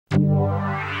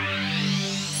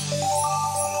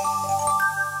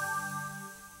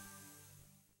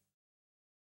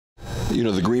You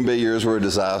know, the Green Bay years were a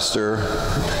disaster,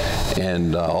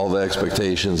 and all the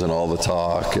expectations and all the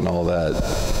talk and all that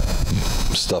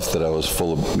stuff that I was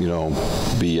full of, you know,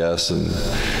 BS, and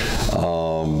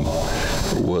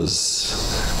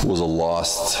was a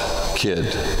lost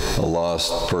kid, a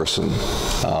lost person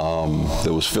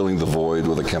that was filling the void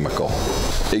with a chemical.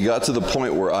 It got to the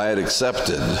point where I had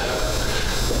accepted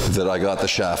that I got the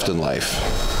shaft in life,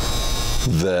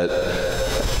 that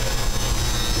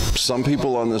some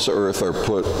people on this earth are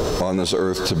put on this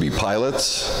earth to be pilots,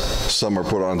 some are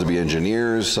put on to be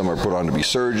engineers, some are put on to be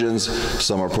surgeons,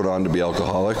 some are put on to be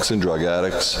alcoholics and drug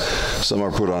addicts, some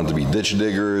are put on to be ditch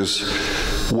diggers,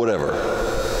 whatever.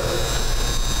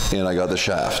 And I got the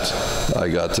shaft. I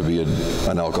got to be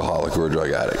an alcoholic or a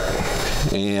drug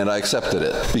addict. And I accepted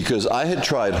it because I had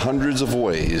tried hundreds of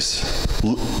ways,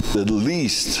 at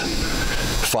least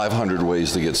 500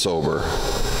 ways to get sober,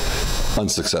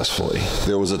 unsuccessfully.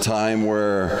 There was a time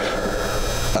where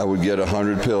I would get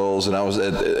 100 pills, and I was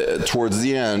towards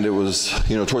the end, it was,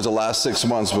 you know, towards the last 6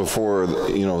 months before,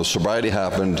 you know, sobriety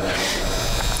happened,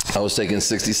 I was taking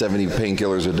 60, 70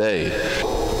 painkillers a day.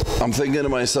 I'm thinking to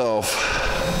myself,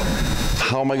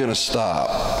 how am I going to stop?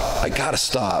 I got to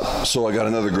stop. So I got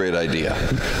another great idea.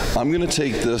 I'm going to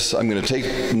take this, I'm going to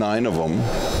take 9 of them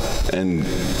and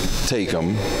take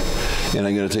them, and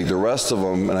I'm going to take the rest of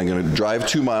them and I'm going to drive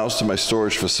 2 miles to my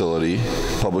storage facility,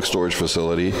 public storage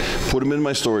facility, put them in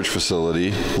my storage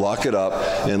facility, lock it up,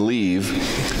 and leave,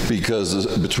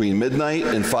 because between midnight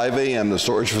and 5 a.m. the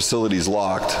storage facility is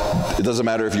locked. It doesn't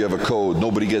matter if you have a code,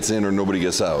 nobody gets in or nobody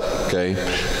gets out, okay?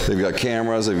 They've got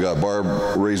cameras, they've got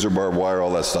razor barbed wire,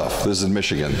 all that stuff. This is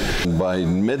Michigan. By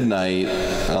midnight,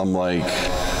 I'm like,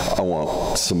 I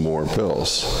want some more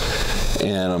pills.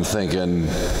 And I'm thinking,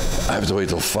 I have to wait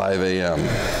till 5 a.m.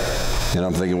 And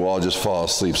I'm thinking, well, I'll just fall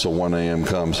asleep so 1 a.m.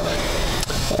 comes.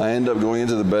 I end up going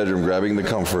into the bedroom, grabbing the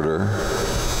comforter,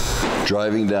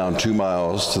 driving down 2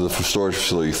 miles to the storage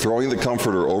facility, throwing the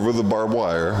comforter over the barbed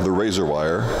wire, the razor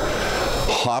wire,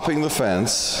 hopping the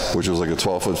fence, which was like a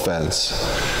 12-foot fence,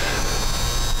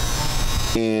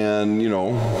 and, you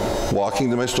know, walking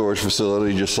to my storage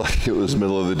facility just like it was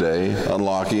middle of the day,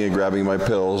 unlocking it, grabbing my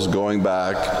pills, going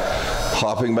back,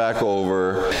 hopping back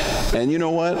over. And you know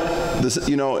what? This,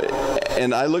 you know,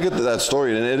 and I look at that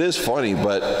story and it is funny,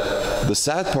 but the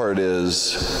sad part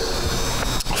is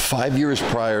 5 years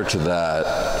prior to that,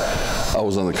 I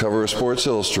was on the cover of Sports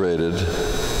Illustrated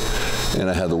and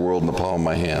I had the world in the palm of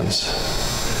my hands.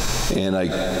 And I,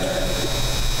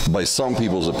 by some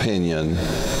people's opinion,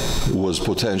 was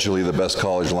potentially the best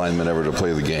college lineman ever to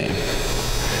play the game.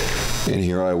 And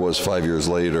here I was 5 years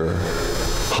later,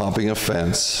 hopping a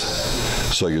fence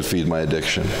so I could feed my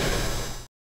addiction.